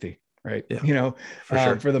sympathy, right? Yeah,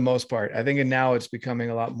 for the most part. I think and now it's becoming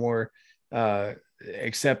a lot more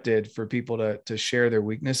accepted for people to share their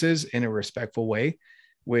weaknesses in a respectful way,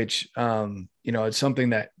 which it's something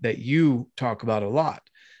that you talk about a lot,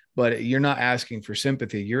 but you're not asking for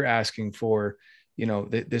sympathy. You're asking for,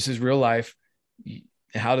 this is real life.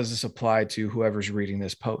 How does this apply to whoever's reading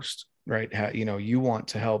this post, right? How, you want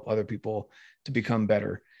to help other people to become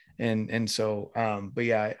better. And so, but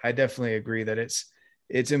yeah, I definitely agree that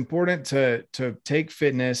it's important to take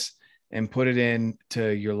fitness and put it into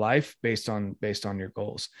your life based on your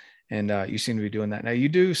goals. And you seem to be doing that. Now you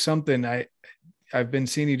do something, I've been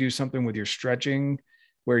seeing you do something with your stretching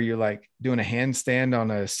where you're like doing a handstand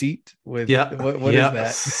on a seat with, what is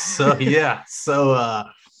that? So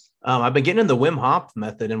I've been getting in the Wim Hof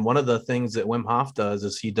method. And one of the things that Wim Hof does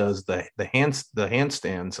is he does the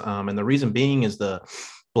handstands. And the reason being is the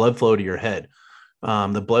blood flow to your head.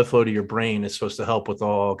 The blood flow to your brain is supposed to help with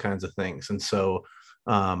all kinds of things. And so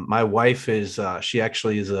my wife is,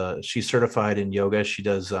 she's certified in yoga. She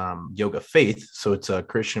does yoga faith. So it's a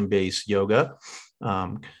Christian based yoga.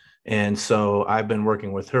 And so I've been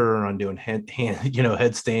working with her on doing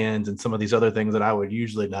headstands and some of these other things that I would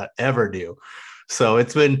usually not ever do. So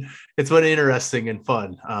it's been interesting and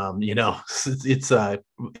fun. It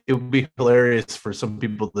would be hilarious for some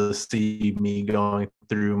people to see me going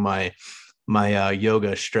through my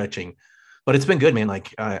yoga stretching, but it's been good, man.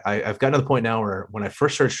 Like I've gotten to the point now where when I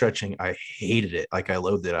first started stretching, I hated it. Like I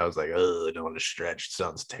loathed it. I was like, oh, I don't want to stretch. It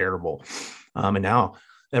sounds terrible. And now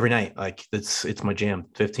every night, like it's my jam.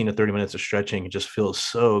 15 to 30 minutes of stretching. It just feels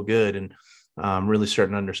so good. And I'm really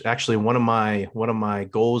starting to understand. Actually, one of my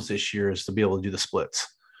goals this year is to be able to do the splits.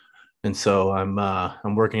 And so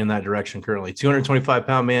I'm working in that direction currently.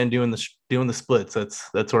 225-pound man doing the splits.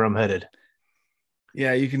 That's where I'm headed.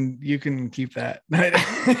 Yeah, you can keep that.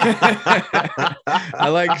 I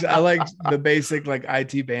like the basic like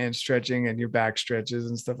IT band stretching and your back stretches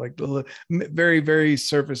and stuff like the very, very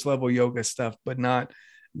surface level yoga stuff, but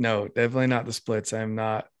definitely not the splits. I'm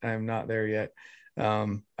not there yet. I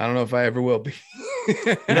don't know if I ever will be.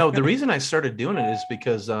 The reason I started doing it is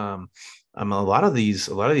because I'm a lot of these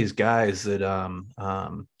guys that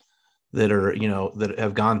that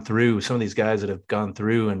have gone through, some of these guys that have gone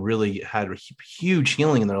through and really had a huge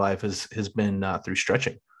healing in their life has been through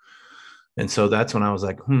stretching. And so that's when I was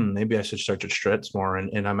like, maybe I should start to stretch more.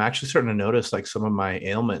 And I'm actually starting to notice like some of my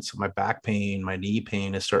ailments, my back pain, my knee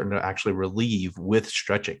pain is starting to actually relieve with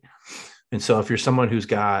stretching. And so if you're someone who's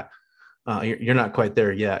got You're not quite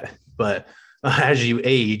there yet, but as you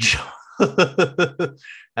age,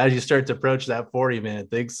 as you start to approach that 40, man,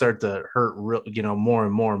 things start to hurt real, more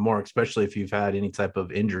and more and more, especially if you've had any type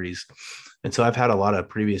of injuries. And so I've had a lot of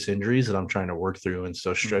previous injuries that I'm trying to work through. And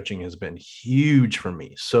so stretching has been huge for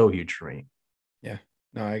me. So huge for me. Yeah,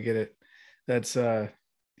 no, I get it. That's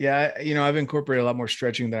yeah, I've incorporated a lot more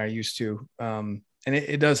stretching than I used to. And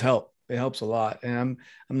it does help. It helps a lot. And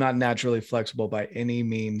I'm not naturally flexible by any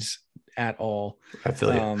means at all. I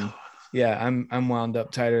feel you. Yeah, I'm wound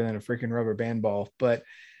up tighter than a freaking rubber band ball. But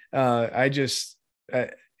I just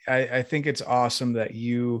I think it's awesome that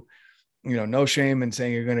no shame in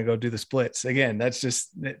saying you're going to go do the splits. Again, that's just,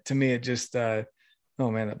 to me, it just oh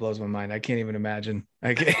man, that blows my mind. I can't even imagine.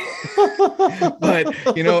 I can't. But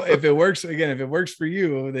if it works for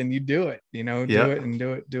you, then you do it.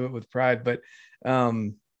 Do it with pride. But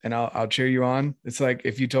and I'll cheer you on. It's like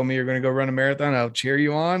if you told me you're going to go run a marathon, I'll cheer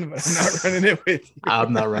you on, but I'm not running it with you.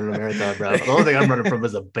 I'm not running a marathon, bro. The only thing I'm running from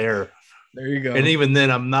is a bear. There you go. And even then,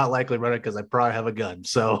 I'm not likely running because I probably have a gun.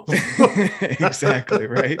 So exactly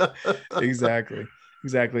right. Exactly.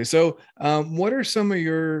 So, what are some of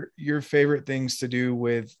your favorite things to do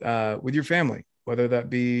with your family, whether that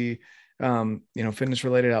be fitness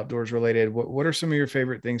related, outdoors related? What are some of your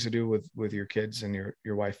favorite things to do with your kids and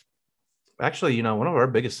your wife? Actually, one of our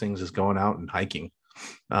biggest things is going out and hiking.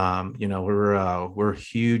 We're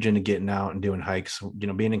huge into getting out and doing hikes.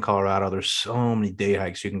 Being in Colorado, there's so many day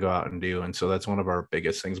hikes you can go out and do, and so that's one of our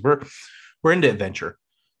biggest things. We're into adventure,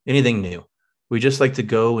 anything new. We just like to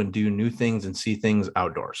go and do new things and see things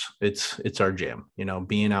outdoors. It's our jam.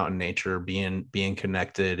 Being out in nature, being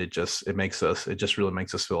connected. It just really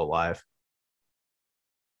makes us feel alive.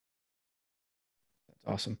 That's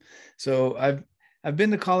awesome. So I've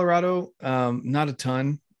been to Colorado, not a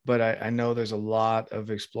ton, but I know there's a lot of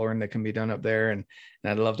exploring that can be done up there. And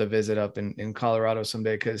I'd love to visit up in Colorado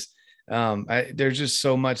someday because there's just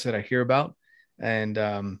so much that I hear about. And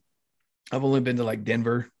I've only been to like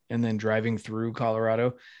Denver and then driving through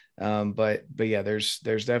Colorado. But yeah, there's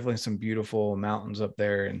definitely some beautiful mountains up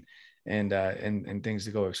there and things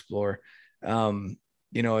to go explore.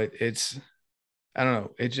 It's, I don't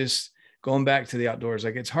know. It just, going back to the outdoors,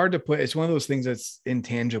 like it's hard to put, it's one of those things that's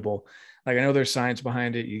intangible. Like I know there's science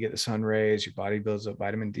behind it. You get the sun rays, your body builds up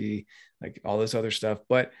vitamin D, like all this other stuff,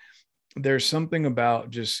 but there's something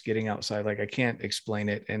about just getting outside. Like I can't explain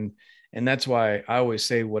it. And that's why I always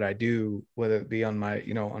say what I do, whether it be on my,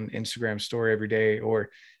 on Instagram story every day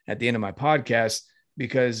or at the end of my podcast,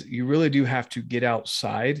 because you really do have to get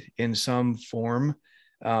outside in some form,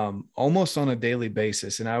 almost on a daily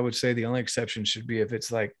basis. And I would say the only exception should be if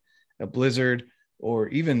it's like a blizzard, or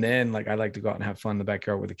even then, like I like to go out and have fun in the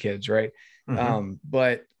backyard with the kids. Right. Mm-hmm.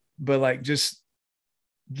 But like just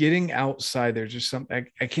getting outside, there's just something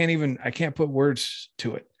I can't put words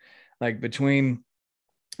to it. Like between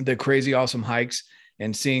the crazy awesome hikes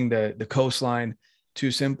and seeing the coastline to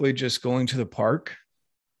simply just going to the park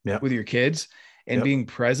with your kids and being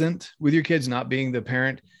present with your kids, not being the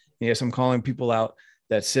parent. Yes, I'm calling people out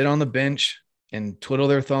that sit on the bench and twiddle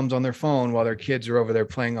their thumbs on their phone while their kids are over there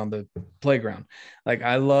playing on the playground. Like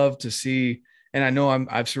I love to see, and I know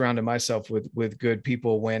I've surrounded myself with good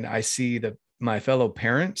people when I see my fellow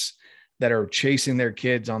parents that are chasing their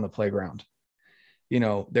kids on the playground.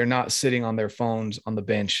 They're not sitting on their phones on the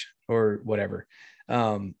bench or whatever.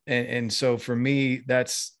 And so for me,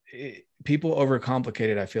 that's people overcomplicate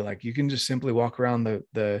it. I feel like you can just simply walk around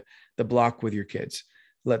the block with your kids,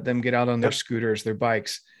 let them get out on their scooters, their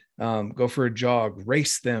bikes, go for a jog,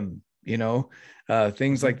 race them,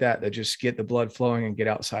 things like that just get the blood flowing and get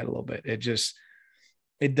outside a little bit.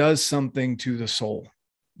 It does something to the soul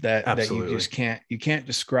that you just can't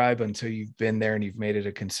describe until you've been there and you've made it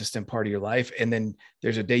a consistent part of your life. And then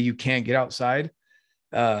there's a day you can't get outside.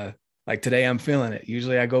 Like today I'm feeling it.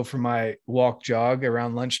 Usually I go for my walk jog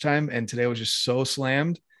around lunchtime, and today was just so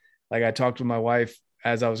slammed. Like I talked with my wife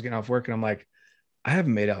as I was getting off work, and I'm like, I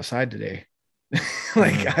haven't made outside today.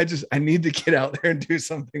 Like I need to get out there and do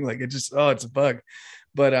something. Like it's a bug.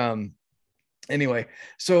 But anyway,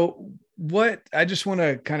 so what I just want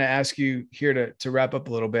to kind of ask you here to wrap up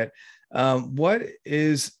a little bit.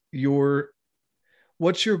 What's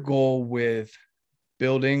your goal with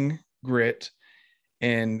building grit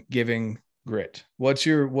and giving grit? What's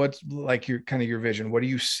like your kind of your vision? What do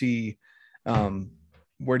you see?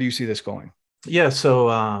 Where do you see this going? Yeah.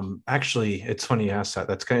 So actually it's funny you asked that.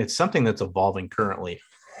 It's something that's evolving currently.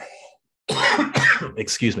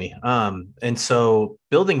 Excuse me. And so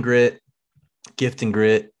building grit, gifting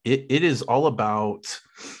grit, it is all about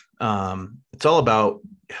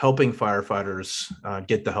helping firefighters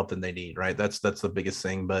get the help that they need, right? That's the biggest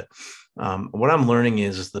thing. But what I'm learning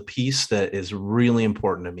is the piece that is really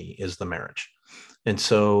important to me is the marriage. And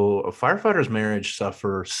so a firefighter's marriage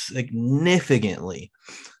suffers significantly.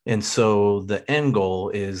 And so the end goal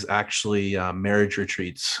is actually marriage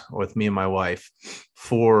retreats with me and my wife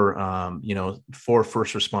for, for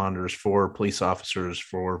first responders, for police officers,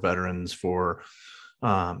 for veterans, for,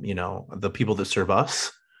 the people that serve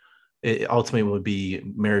us. It ultimately would be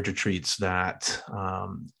marriage retreats that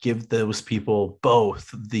give those people both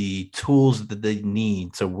the tools that they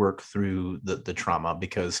need to work through the trauma.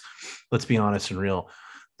 Because let's be honest and real,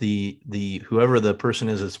 the whoever the person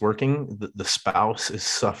is that's working, the spouse is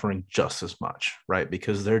suffering just as much, right?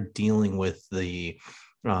 Because they're dealing with the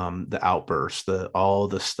outbursts, all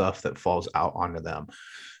the stuff that falls out onto them.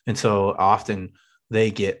 And so often they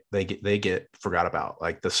get forgot about,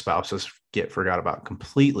 like the spouses get forgot about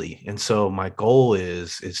completely. And so my goal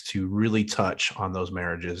is to really touch on those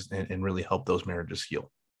marriages and really help those marriages heal.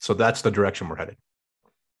 So that's the direction we're headed.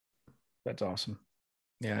 That's awesome.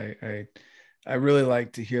 Yeah, I really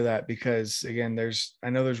like to hear that, because again, I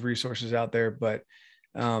know there's resources out there, but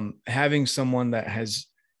having someone that has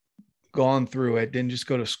gone through it, didn't just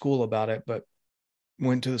go to school about it, but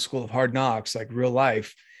went to the school of hard knocks, like real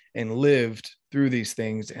life, and lived through these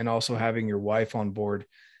things, and also having your wife on board,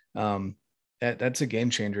 that's a game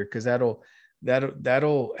changer, because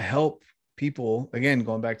that'll help people, again,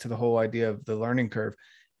 going back to the whole idea of the learning curve,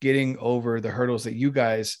 getting over the hurdles that you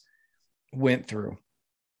guys went through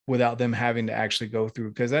without them having to actually go through,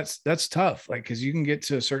 because that's tough. Like, because you can get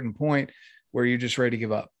to a certain point where you're just ready to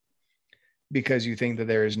give up because you think that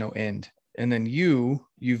there is no end. And then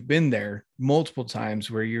you've been there multiple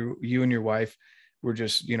times where you and your wife were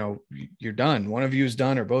just, you're done. One of you is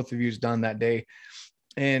done, or both of you is done that day.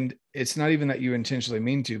 And it's not even that you intentionally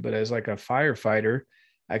mean to, but as like a firefighter,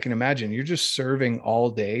 I can imagine you're just serving all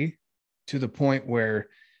day to the point where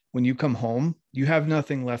when you come home, you have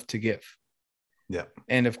nothing left to give. Yeah.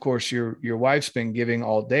 And of course, your wife's been giving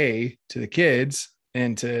all day to the kids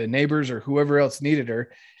and to neighbors or whoever else needed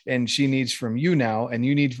her. And she needs from you now, and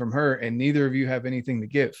you need from her, and neither of you have anything to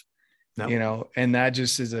give. No. And that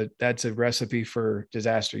just that's a recipe for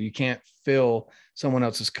disaster. You can't fill someone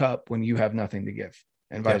else's cup when you have nothing to give,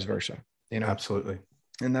 and vice versa, Absolutely.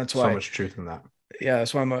 And that's why so much truth in that. Yeah.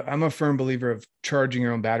 That's why I'm a firm believer of charging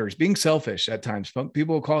your own batteries, being selfish at times.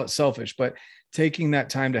 People will call it selfish, but taking that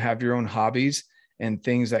time to have your own hobbies and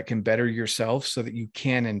things that can better yourself so that you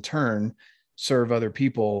can in turn serve other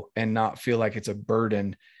people and not feel like it's a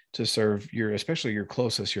burden to serve especially your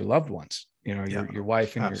closest, your loved ones, your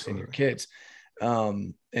wife and your kids.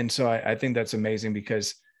 And so I think that's amazing,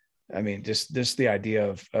 because I mean, just the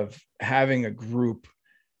idea of having a group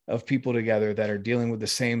of people together that are dealing with the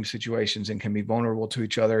same situations and can be vulnerable to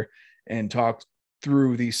each other and talk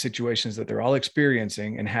through these situations that they're all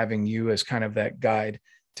experiencing, and having you as kind of that guide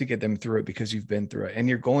to get them through it, because you've been through it and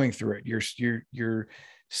you're going through it. You're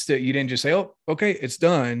still, you didn't just say, oh, okay, it's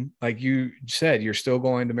done. Like you said, you're still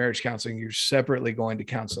going to marriage counseling. You're separately going to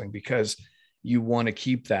counseling because you want to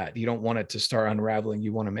keep that. You don't want it to start unraveling.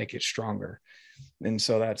 You want to make it stronger. And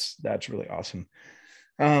so that's really awesome.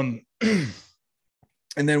 And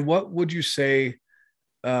then what would you say,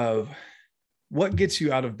 what gets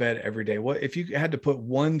you out of bed every day? What, if you had to put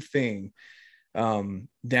one thing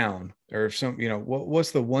down, or if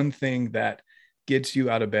what's the one thing that gets you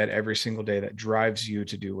out of bed every single day, that drives you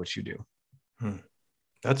to do what you do?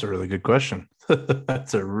 That's a really good question.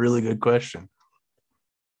 That's a really good question.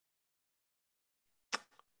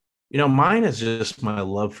 Mine is just my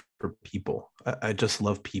love for people. I just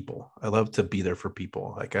love people. I love to be there for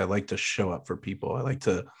people. Like, I like to show up for people. I like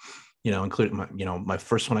to, include my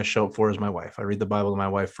first one I show up for is my wife. I read the Bible to my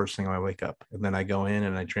wife first thing when I wake up, and then I go in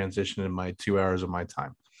and I transition in my 2 hours of my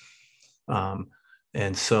time.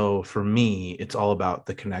 And so for me, it's all about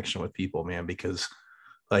the connection with people, man, because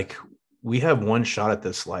like we have one shot at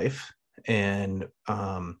this life, and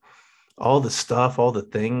all the stuff, all the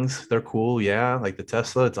things, they're cool. Yeah. Like the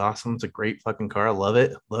Tesla, it's awesome. It's a great fucking car. I love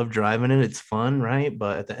it. Love driving it. It's fun. Right.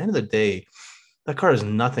 But at the end of the day, that car is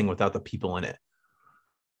nothing without the people in it.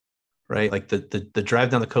 Right. Like the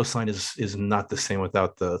drive down the coastline is not the same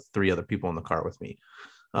without the 3 other people in the car with me.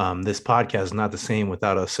 This podcast is not the same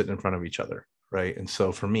without us sitting in front of each other. Right. And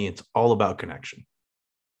so for me, it's all about connection.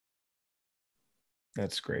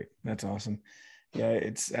 That's great. That's awesome. Yeah.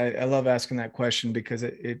 I love asking that question, because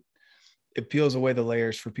it peels away the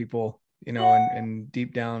layers for people, and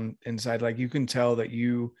deep down inside, like you can tell that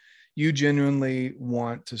you genuinely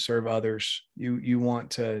want to serve others. You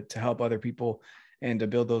want to help other people and to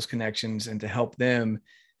build those connections and to help them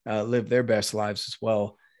live their best lives as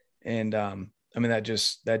well. And I mean, that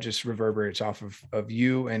just reverberates off of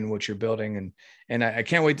you and what you're building. And I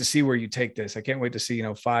can't wait to see where you take this. I can't wait to see,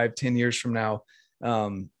 5-10 years from now,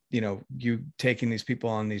 you taking these people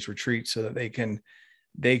on these retreats so that they can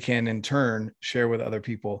in turn share with other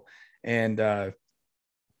people. And I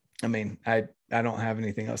mean, I don't have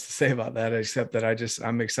anything else to say about that except that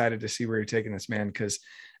I'm excited to see where you're taking this, man, because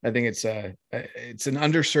I think it's an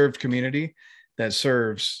underserved community that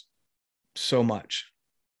serves so much,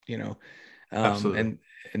 you know, Absolutely.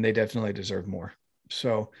 and they definitely deserve more.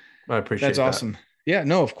 So I that's appreciate that. awesome. Yeah,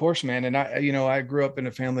 no, of course, man. And I grew up in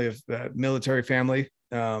a family of military family.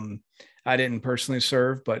 I didn't personally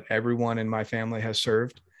serve, but everyone in my family has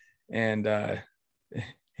served. And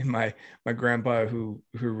and my grandpa who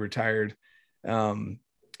retired, um,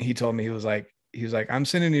 he told me he was like, I'm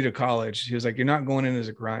sending you to college. He was like, you're not going in as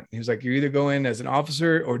a grunt. He was like, you either go in as an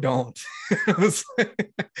officer or don't. I was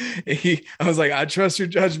like, I trust your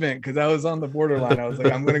judgment because I was on the borderline. I was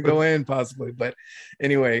like, I'm going to go in possibly, but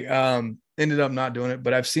anyway, ended up not doing it.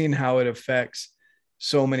 But I've seen how it affects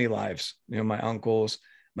so many lives. My uncles,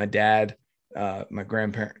 my dad, my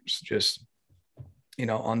grandparents, just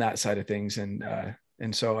on that side of things,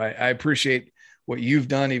 and so I appreciate what you've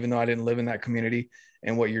done, even though I didn't live in that community,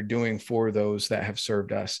 and what you're doing for those that have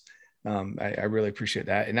served us. I really appreciate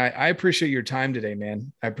that. And I appreciate your time today,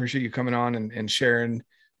 man. I appreciate you coming on and sharing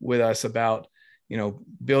with us about,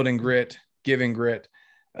 building grit, giving grit.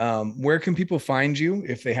 Where can people find you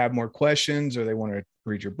if they have more questions or they want to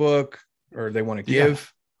read your book or they want to Yeah.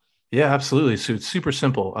 give? Yeah, absolutely. So it's super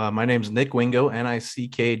simple. My name's Nick Wingo,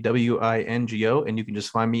 Nickwingo, and you can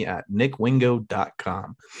just find me at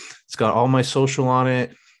nickwingo.com. It's got all my social on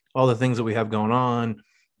it, all the things that we have going on,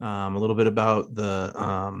 a little bit about the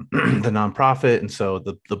the nonprofit, and so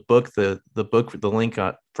the link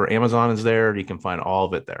for Amazon is there. You can find all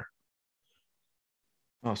of it there.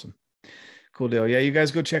 Awesome. Cool deal. Yeah, you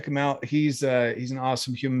guys go check him out. He's an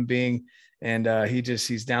awesome human being, and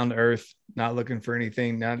he's down to earth, not looking for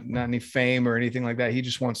anything, not any fame or anything like that. He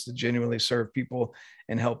just wants to genuinely serve people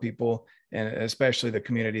and help people, and especially the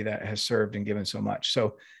community that has served and given so much.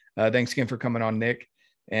 So, thanks again for coming on, Nick.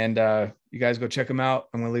 And you guys go check him out.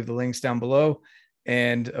 I'm going to leave the links down below.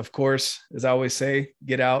 And of course, as I always say,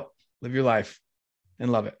 get out, live your life,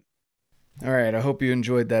 and love it. All right. I hope you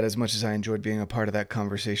enjoyed that as much as I enjoyed being a part of that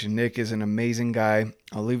conversation. Nick is an amazing guy.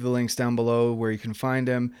 I'll leave the links down below where you can find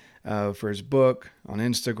him for his book on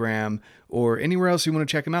Instagram or anywhere else you want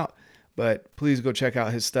to check him out. But please go check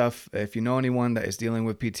out his stuff. If you know anyone that is dealing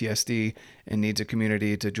with PTSD and needs a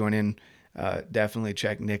community to join in, definitely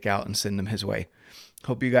check Nick out and send them his way.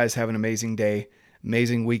 Hope you guys have an amazing day,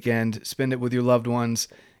 amazing weekend. Spend it with your loved ones.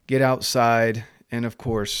 Get outside and, of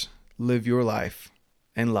course, live your life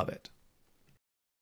and love it.